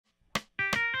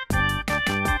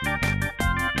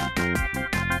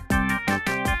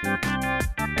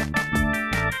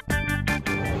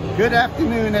Good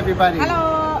afternoon, everybody.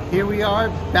 Hello. Here we are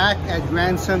back at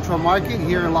Grand Central Market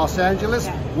here in Los Angeles.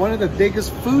 Yeah. One of the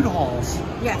biggest food halls.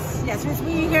 Yes,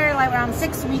 we were here like around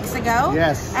 6 weeks ago.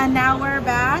 Yes. And now we're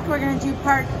back. We're going to do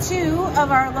part 2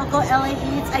 of our local LA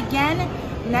Eats again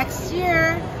next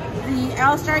year. The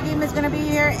All-Star Game is going to be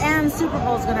here and Super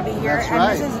Bowl is going to be here. That's and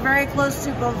right. This is very close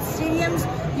to both stadiums.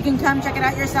 You can come check it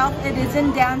out yourself. It is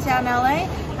in downtown LA,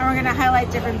 and we're going to highlight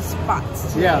different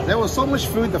spots today. Yeah, there was so much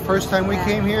food the first time we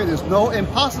came here. There's no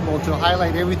impossible to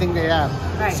highlight everything they have.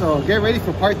 Right. So get ready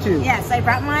for part 2. Yes, I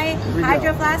brought my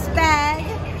Hydro Flask bag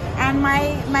and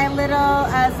my little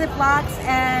Ziplocs,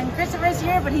 and Christopher's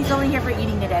here, but he's only here for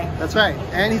eating today. That's right.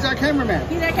 And he's our cameraman.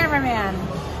 He's our cameraman.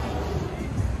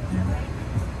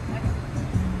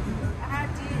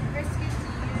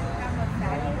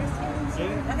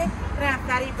 Okay, can I have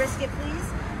fatty brisket, please?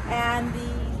 And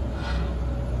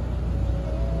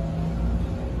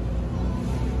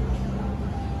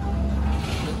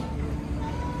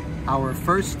Our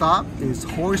first stop is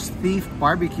Horse Thief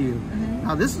Barbecue.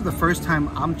 Now this is the first time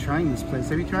I'm trying this place.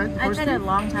 Have you tried Horse Thief? I tried it a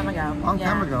long time ago. Long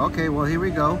time ago. Okay, well here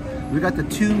we go. We got the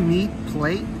 2 meat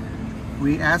plate.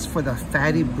 We asked for the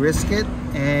fatty brisket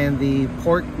and the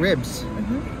pork ribs.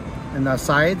 And the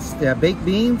sides, they have baked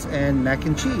beans and mac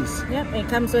and cheese. Yep, it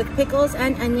comes with pickles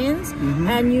and onions,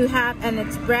 and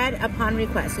it's bread upon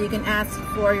request. So you can ask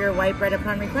for your white bread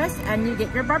upon request, and you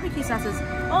get your barbecue sauces.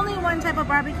 Only one type of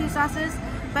barbecue sauces,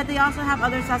 but they also have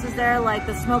other sauces there, like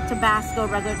the smoked Tabasco,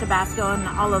 regular Tabasco, and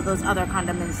all of those other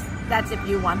condiments. That's if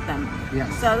you want them.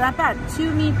 Yes. So not bad.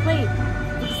 2 meat plate.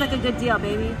 Looks like a good deal,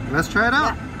 baby. Let's try it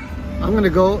out. Yeah. I'm gonna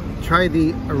go try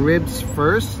the ribs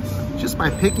first. Just by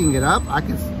picking it up, I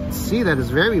can see that it's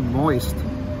very moist.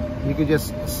 You can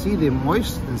just see the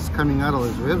moistness coming out of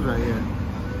those ribs right here.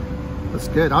 That's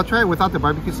good. I'll try it without the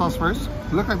barbecue sauce first.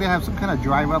 It looks like they have some kind of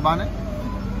dry rub on it.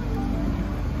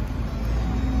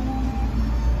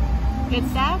 Good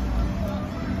stuff?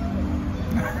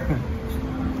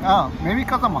 Oh, maybe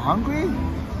because I'm hungry?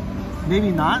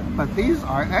 Maybe not, but these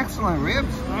are excellent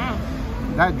ribs. Wow.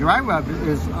 That dry rub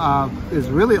is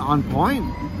really on point.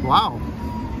 Wow.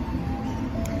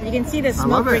 You can see the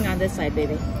smoke ring on this side,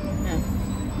 baby. Yeah.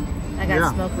 I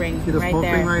got smoke ring see the right smoke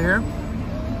there. ring right here?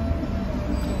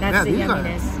 That's the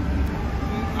yumminess.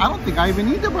 I don't think I even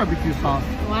need the barbecue sauce.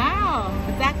 Wow,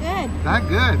 is that good? That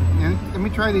good. And let me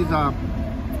try these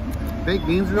baked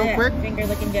beans real quick. Finger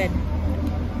looking good.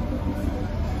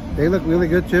 They look really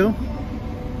good too.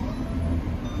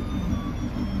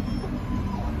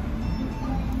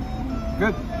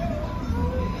 Good.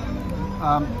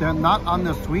 They're not on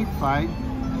the sweet side.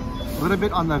 A little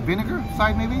bit on the vinegar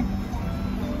side maybe.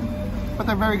 But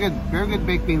they're very good. Very good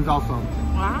baked beans also.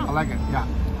 Wow. I like it, yeah.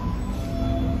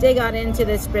 They got into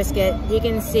this brisket. You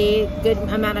can see good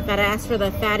amount of fat. I asked for the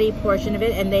fatty portion of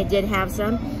it, and they did have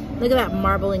some. Look at that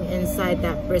marbling inside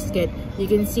that brisket. You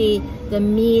can see the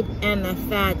meat and the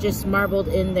fat just marbled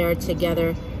in there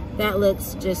together. That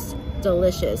looks just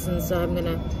delicious. And so I'm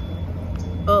gonna,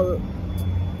 oh,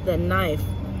 the knife,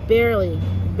 barely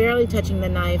touching the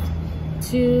knife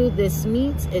to this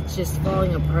meat. It's just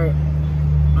falling apart.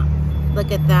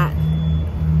 Look at that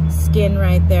skin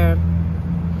right there.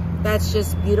 That's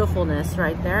just beautifulness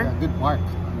right there. Yeah, good bark.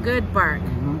 Good bark.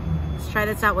 Let's try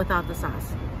this out without the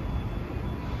sauce.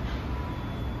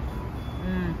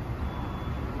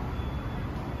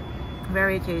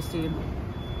 Very tasty.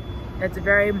 It's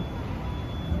very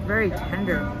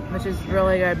tender, which is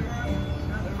really good.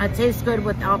 It tastes good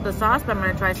without the sauce, but I'm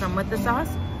gonna try some with the sauce.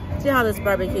 See how this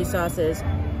barbecue sauce is.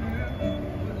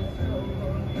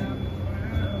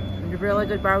 It's really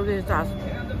good barbecue sauce.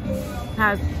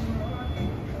 Has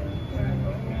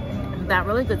that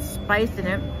really good spice in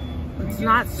it. It's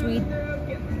not sweet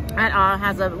at all. It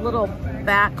has a little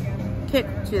back kick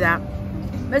to that.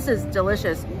 This is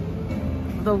delicious.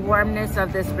 The warmness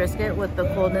of this brisket with the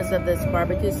coldness of this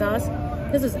barbecue sauce.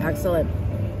 This is excellent.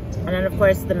 And then of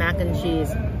course the mac and cheese.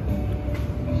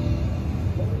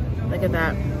 Look at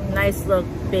that. Nice little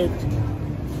baked.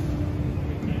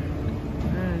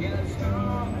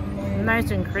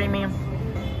 Nice and creamy.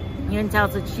 You can tell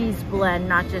it's a cheese blend,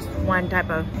 not just one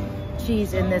type of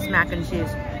cheese in this mac and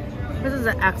cheese. This is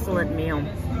an excellent meal.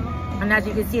 And as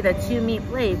you can see, the 2 meat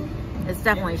plate is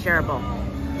definitely shareable.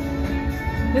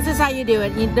 This is how you do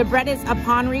it. The bread is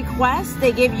upon request.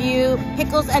 They give you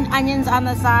pickles and onions on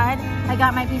the side. I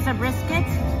got my piece of brisket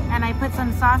and I put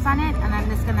some sauce on it, and I'm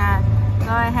just gonna go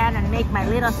ahead and make my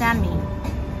little Sammy.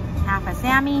 Half a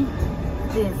Sammy.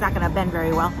 See, it's not gonna bend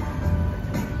very well.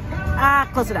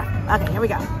 Close enough. Okay, here we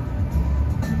go.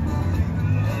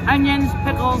 Onions,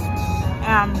 pickles,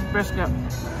 and brisket.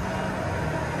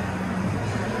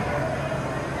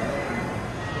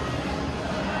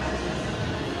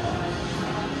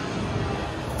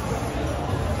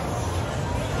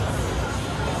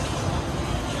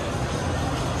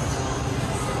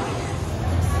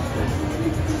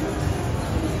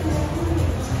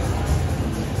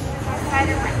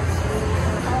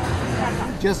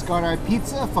 just got our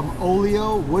pizza from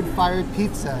Olio Wood-Fired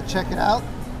Pizza. Check it out.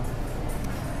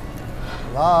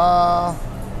 La,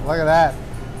 look at that.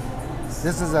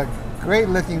 This is a great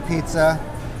looking pizza.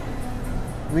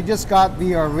 We just got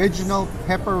the original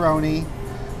pepperoni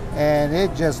and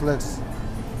it just looks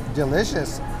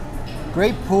delicious.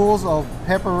 Great pools of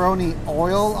pepperoni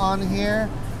oil on here.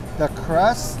 The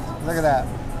crust, look at that.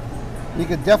 You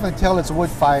can definitely tell it's wood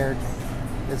fired.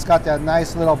 It's got that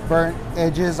nice little burnt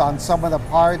edges on some of the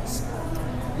parts.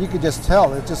 You could just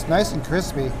tell, it's just nice and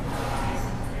crispy.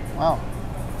 Wow,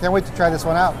 can't wait to try this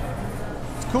one out.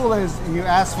 What's cool is you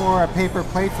ask for a paper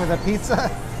plate for the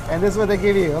pizza, and this is what they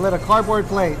give you, a little cardboard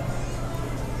plate.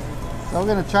 So we're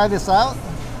gonna try this out.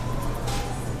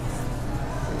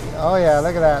 Oh yeah,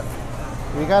 look at that.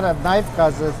 We got a knife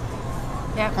because it's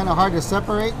kind of hard to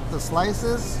separate the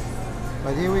slices,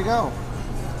 but here we go.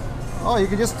 Oh, you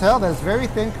can just tell that it's very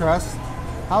thin crust.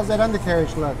 How's that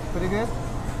undercarriage look? Pretty good?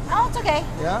 Oh, it's okay.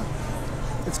 Yeah?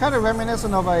 It's kind of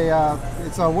reminiscent of a,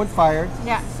 it's a wood fired.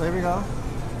 Yeah. So here we go.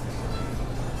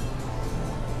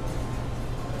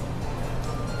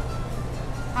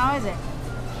 How is it?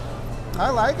 I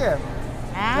like it.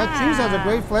 That cheese has a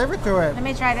great flavor to it. Let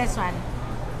me try this one.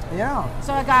 Yeah.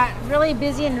 So it got really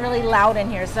busy and really loud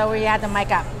in here, so we had the mic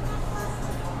up.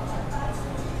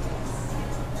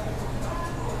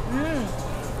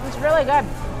 It's really good.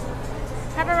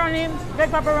 Pepperoni, good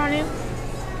pepperoni.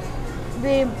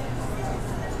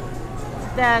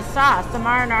 The sauce, the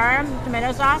marinara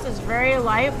tomato sauce is very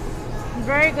light,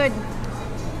 very good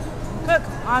cook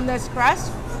on this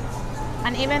crust.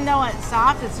 And even though it's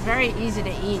soft, it's very easy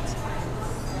to eat.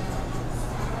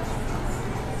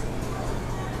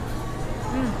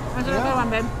 That's a good one,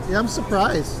 babe. Yeah, I'm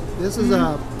surprised. This is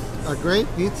a great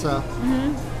pizza.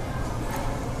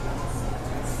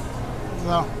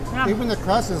 Well, even the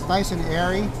crust is nice and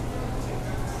airy.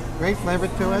 Great flavor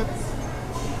to it.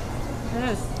 It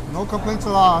is. No complaints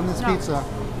at all on this pizza.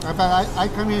 In fact, I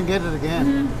come here and get it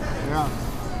again. Yeah.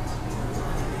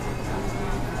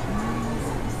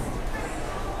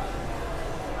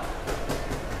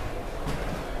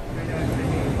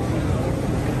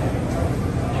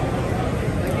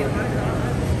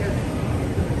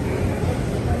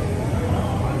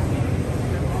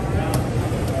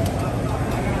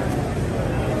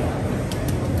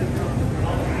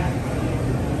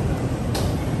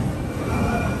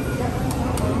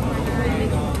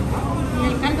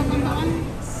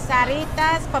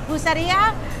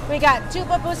 Pupuseria. We got 2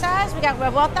 pupusas. We got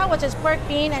revuelta, which is pork,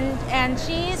 bean, and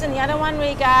cheese, and the other one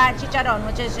we got chicharron,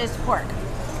 which is just pork.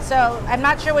 So I'm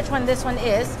not sure which one this one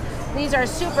is. These are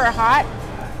super hot.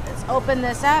 Let's open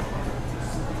this up.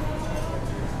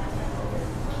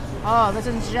 Oh, this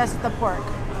is just the pork.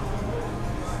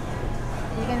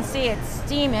 You can see it's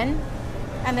steaming,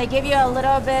 and they give you a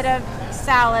little bit of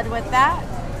salad with that.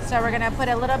 So we're gonna put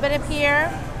a little bit of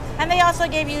here. And they also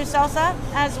gave you salsa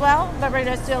as well, but we're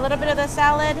going to do a little bit of the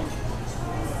salad.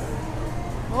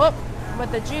 Whoop,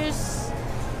 with the juice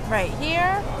right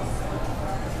here.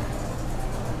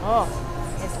 Oh,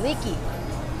 it's leaky.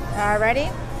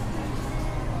 Alrighty.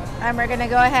 And we're going to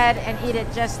go ahead and eat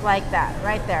it just like that,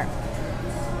 right there.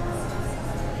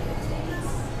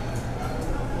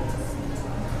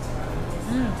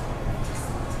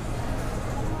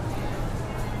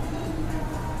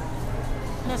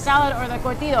 The salad or the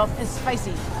curtido is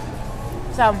spicy.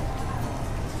 So,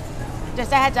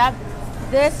 just a heads up,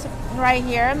 this right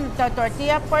here, the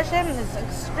tortilla portion is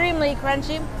extremely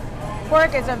crunchy.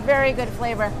 Pork is a very good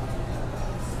flavor.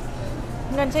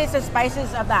 You can taste the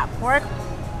spices of that pork.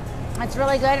 It's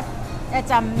really good. It's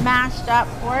a mashed up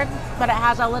pork, but it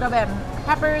has a little bit of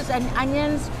peppers and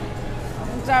onions.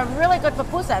 It's a really good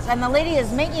pupusas, and the lady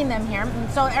is making them here, and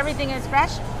so everything is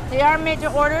fresh. They are made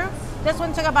to order. This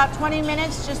one took about 20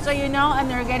 minutes, just so you know, and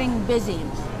they're getting busy.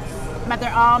 But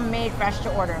they're all made fresh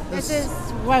to order. This is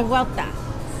revuelta.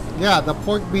 Yeah, the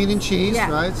pork, bean, and cheese,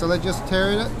 right? So let's just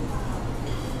tear it.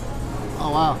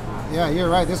 Oh, wow. Yeah, you're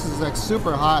right. This is like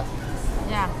super hot.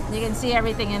 Yeah, you can see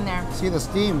everything in there. See the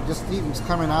steam, just steam's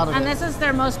coming out of it. And this is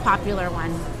their most popular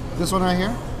one. This one right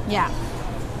here? Yeah.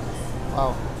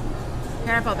 Wow.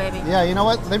 Careful, baby. Yeah, you know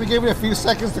what? Let me give it a few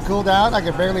seconds to cool down. I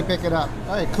can barely pick it up.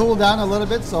 All right, cool down a little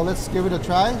bit, so let's give it a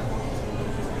try.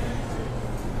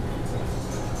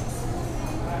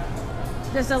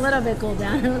 Just a little bit cooled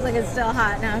down. It looks like it's still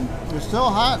hot now. It's still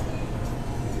hot,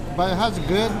 but it has a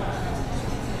good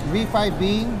refried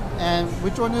bean. And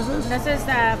which one is this? This is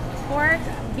the pork,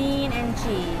 bean, and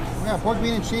cheese. Yeah, pork,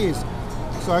 bean, and cheese.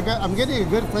 So I'm getting a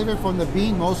good flavor from the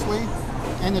bean mostly,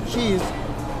 and the cheese.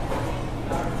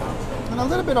 And a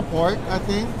little bit of pork, I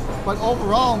think, but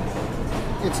overall,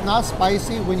 it's not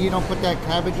spicy when you don't put that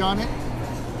cabbage on it.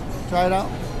 Try it out.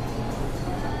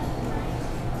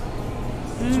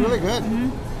 It's really good.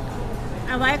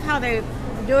 I like how they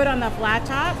do it on the flat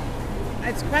top.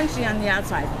 It's crunchy on the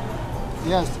outside.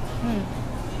 Yes.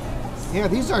 Yeah,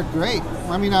 these are great.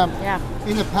 I mean,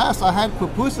 in the past I had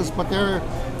pupusas, but they're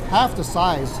half the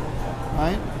size,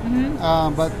 right?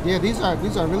 But yeah, these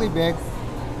are really big.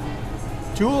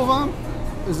 2 of them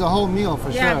is a whole meal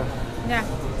for sure. Yeah.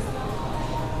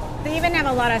 They even have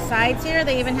a lot of sides here.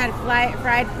 They even had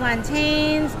fried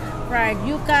plantains, fried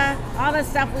yuca, all the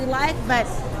stuff we like, but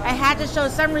I had to show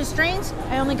some restraints.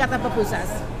 I only got the pupusas.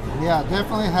 Yeah,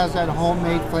 definitely has that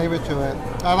homemade flavor to it.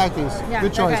 I like these. Yeah,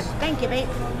 good choice. Good. Thank you, babe.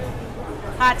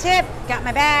 Hot tip, got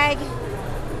my bag.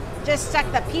 Just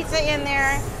stuck the pizza in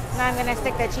there. Now I'm gonna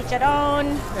stick the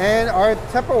chicharron. And our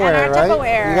Tupperware, right?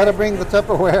 Tupperware. You gotta bring the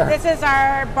Tupperware. This is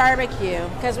our barbecue,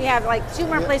 because we have like 2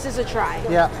 more places to try.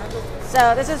 Yeah.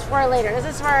 So this is for later. This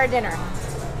is for our dinner.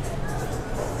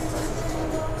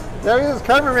 There he is,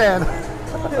 cameraman.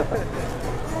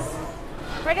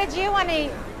 Where did you want to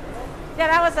eat? Yeah,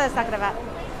 that was what I was talking about.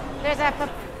 There's a...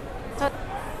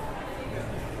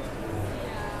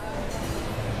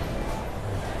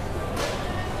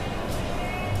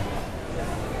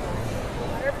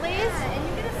 Order, please. And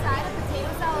you get a side of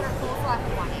potato salad or coleslaw if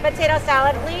you want it. Potato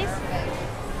salad, please.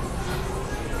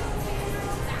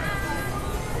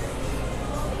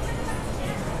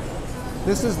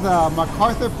 This is the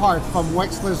MacArthur Park from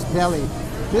Wexler's Deli.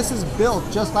 This is built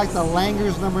just like the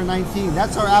Langer's number 19.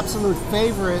 That's our absolute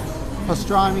favorite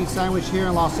pastrami sandwich here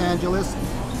in Los Angeles.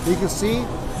 You can see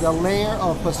the layer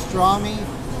of pastrami,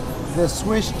 the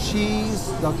Swiss cheese,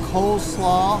 the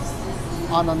coleslaw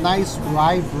on a nice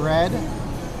rye bread.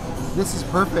 This is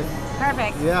perfect.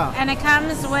 Perfect. Yeah. And it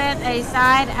comes with a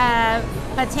side of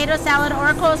potato salad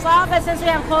or coleslaw, but since we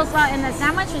have coleslaw in the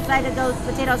sandwich, we decided to go with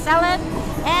potato salad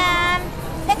and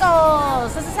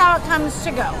pickles. This is how it comes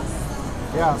to go.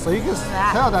 Yeah, so you can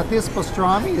tell that this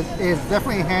pastrami is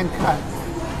definitely hand cut.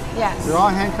 Yes. They're all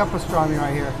hand cut pastrami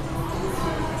right here.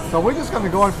 So we're just gonna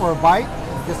go in for a bite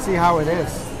and just see how it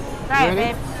is. Try it,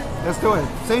 babe. Let's do it.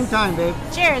 Same time, babe.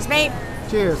 Cheers, babe.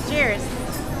 Cheers. Cheers.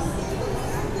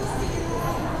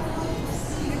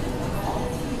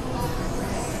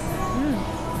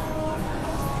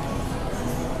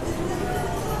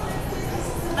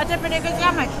 That's a pretty good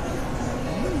sandwich.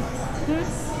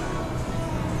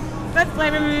 Good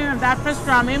flavor of that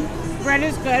pastrami. Bread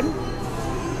is good.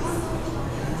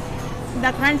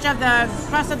 The crunch of the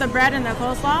crust of the bread and the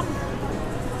coleslaw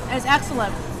is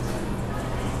excellent.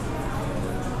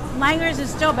 Langer's is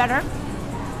still better,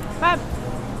 but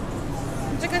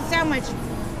it's a good sandwich.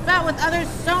 But with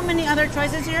so many other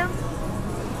choices here,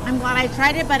 I'm glad I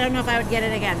tried it, but I don't know if I would get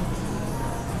it again.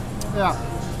 Yeah.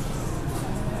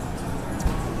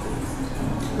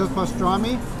 This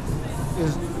pastrami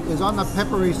is on the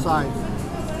peppery side.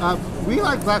 We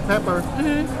like black pepper,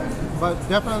 but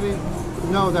definitely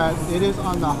know that it is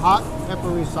on the hot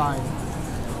peppery side.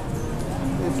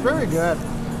 It's very good.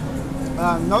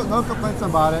 No complaints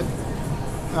about it.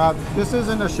 This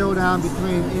isn't a showdown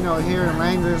between here and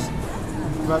Langer's,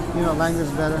 but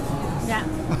Langer's better. Yeah,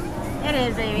 it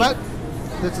is, baby. But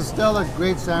this is still a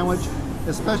great sandwich,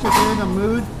 especially if you're in the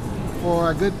mood for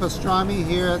a good pastrami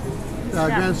here at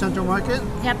Grand Central Market.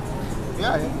 Yep.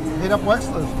 Yeah, hit up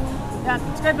Wexler's. Yeah,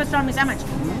 it's a good pastrami sandwich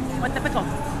with the pickle.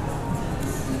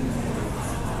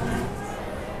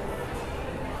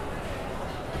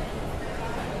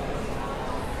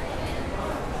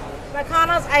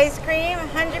 McConnell's ice cream,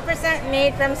 100%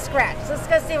 made from scratch. So let's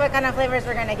go see what kind of flavors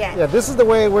we're gonna get. Yeah, this is the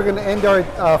way we're gonna end our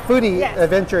foodie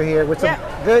adventure here with some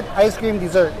good ice cream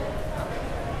dessert.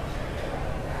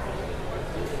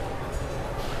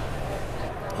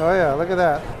 Oh yeah, look at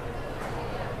that.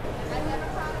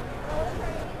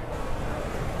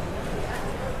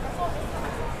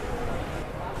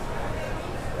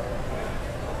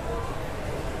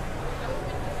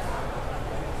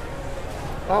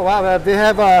 Oh wow, they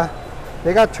have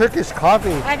they got Turkish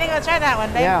coffee. I think I'll try that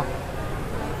one, babe. Yeah.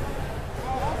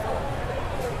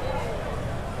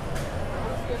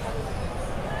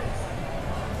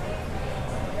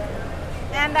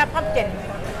 And pumpkin.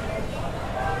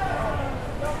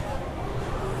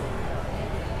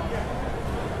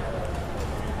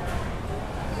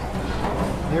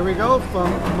 Here we go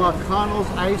from McConnell's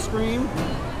ice cream.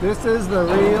 This is the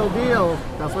real deal.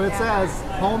 That's what it says.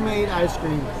 Homemade ice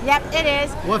cream. Yep, it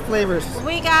is. What flavors?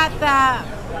 We got the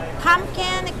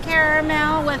pumpkin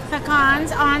caramel with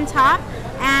pecans on top,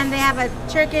 and they have a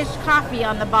Turkish coffee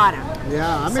on the bottom.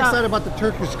 Yeah, I'm So, excited about the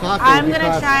Turkish coffee. I'm gonna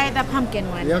because- try the pumpkin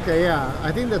one. Yeah, okay, yeah.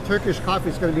 I think the Turkish coffee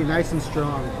is gonna be nice and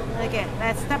strong. Look at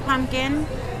that's the pumpkin.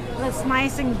 Looks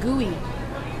nice and gooey.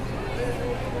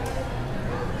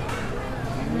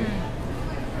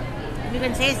 You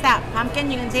can taste that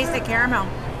pumpkin. You can taste the caramel.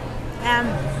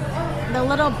 The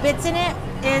little bits in it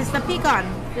is the pecan,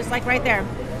 just like right there.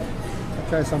 I'll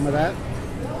try some of that.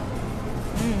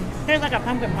 Tastes like a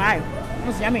pumpkin pie.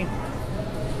 It's yummy.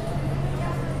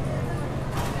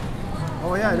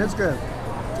 Oh yeah, it is good.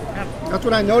 That's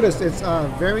what I noticed. It's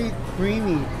very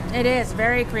creamy. It is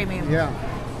very creamy. Yeah.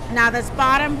 Now this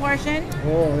bottom portion,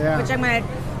 Oh yeah. which I'm gonna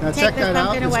Now take check this that out.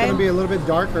 pumpkin It's away. gonna be a little bit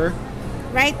darker.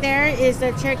 Right there is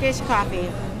the Turkish coffee.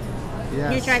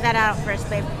 Yes. You try that out first,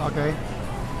 babe. Okay.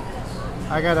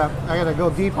 I gotta go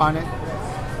deep on it.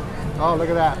 Oh, look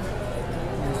at that.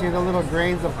 You see the little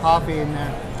grains of coffee in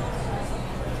there.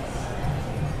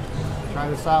 Try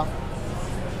this out.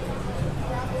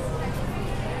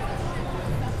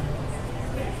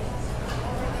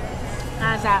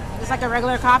 How's that? It's like a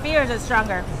regular coffee, or is it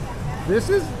stronger? This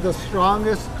is the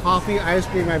strongest coffee ice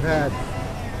cream I've had.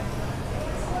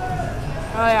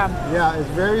 Oh yeah. Yeah, it's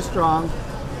very strong.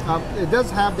 It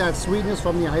does have that sweetness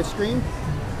from the ice cream,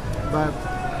 but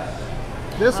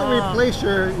this will replace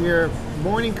your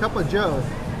morning cup of joe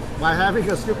by having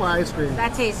a scoop of ice cream.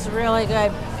 That tastes really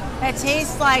good. It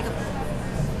tastes like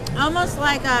almost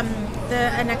like an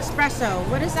espresso.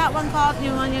 What is that one called?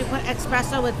 You want to put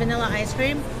espresso with vanilla ice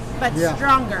cream, but Yeah.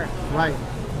 stronger. Right.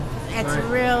 It's Right.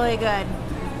 really good.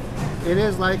 It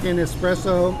is like an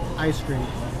espresso ice cream.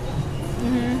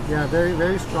 Yeah, very,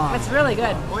 very strong. It's really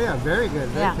good. Oh yeah, very good,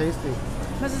 very Yeah. tasty.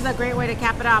 This is a great way to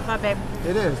cap it off, huh, babe?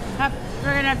 It is. Hup,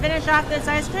 we're gonna finish off this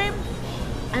ice cream,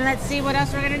 and let's see what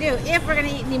else we're gonna do. If we're gonna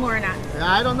eat any more or not.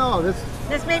 I don't know.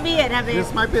 This may be it, huh, babe?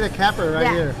 This might be the capper right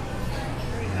Yeah. here.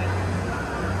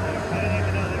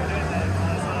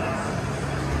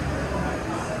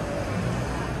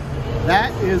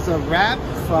 That is a wrap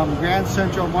from Grand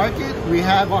Central Market. We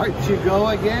have our to-go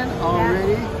again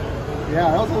already. Yeah,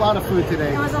 that was a lot of food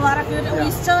today. It was a lot of food. Yeah.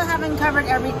 We still haven't covered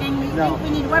everything. We No. think we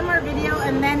need one more video,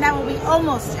 and then that will be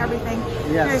almost everything.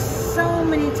 Yes. There's so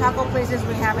many taco places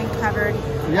we haven't covered.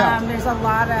 Yeah. There's a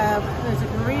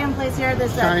Korean place here.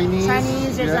 There's Chinese, a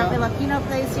Chinese. There's yeah. a Filipino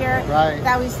place here Right.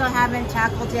 that we still haven't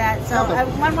tackled yet. So Yeah, but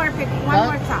one more top.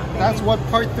 Baby. That's what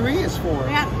part 3 is for.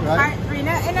 Yeah, right? part 3.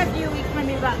 In a few weeks,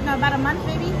 maybe about a month,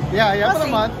 maybe. Yeah, We'll about see.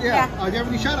 a month. Yeah. Yeah. Do you have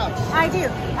any shout-outs? I do.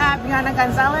 Brianna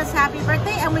Gonzalez, happy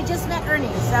birthday, and we just met Ernie.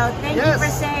 So thank you Yes. for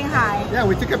saying hi. Yeah,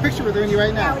 we took a picture with Ernie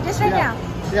right now. Yeah, just right now.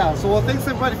 Yeah, so well, thanks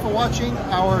everybody for watching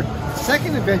our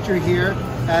second adventure here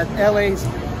at LA's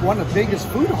one of the biggest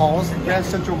food halls, Grand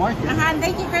Central Market. And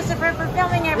thank you, Christopher, for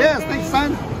filming everything. Yes, thanks,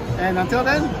 son. And until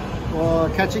then, we'll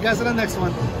catch you guys in the next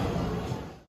one.